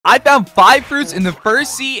I found 5 fruits in the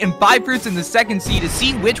first sea and 5 fruits in the second sea to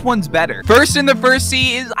see which one's better. First in the first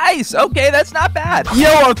sea is ice. Okay, that's not bad.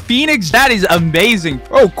 Yo, a phoenix. That is amazing.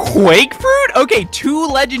 Oh, quake fruit? Okay, 2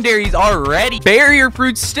 legendaries already. Barrier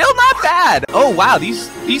fruit, still not bad. Oh, wow, these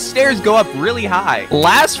stairs go up really high.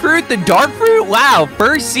 Last fruit, the dark fruit? Wow,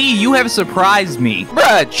 first sea, you have surprised me.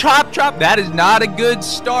 Bruh, chop chop. That is not a good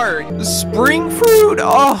start. The spring fruit?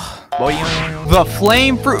 Oh. The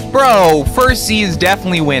flame fruit, bro, first sea is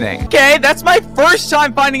definitely winning. Okay, that's my first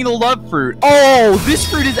time finding the love fruit. Oh, this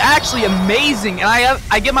fruit is actually amazing, and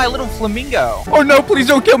I get my little flamingo. Oh no, please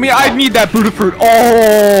don't kill me. I need that Buddha fruit.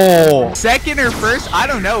 Oh, second or first, I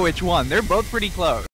don't know which one. They're both pretty close.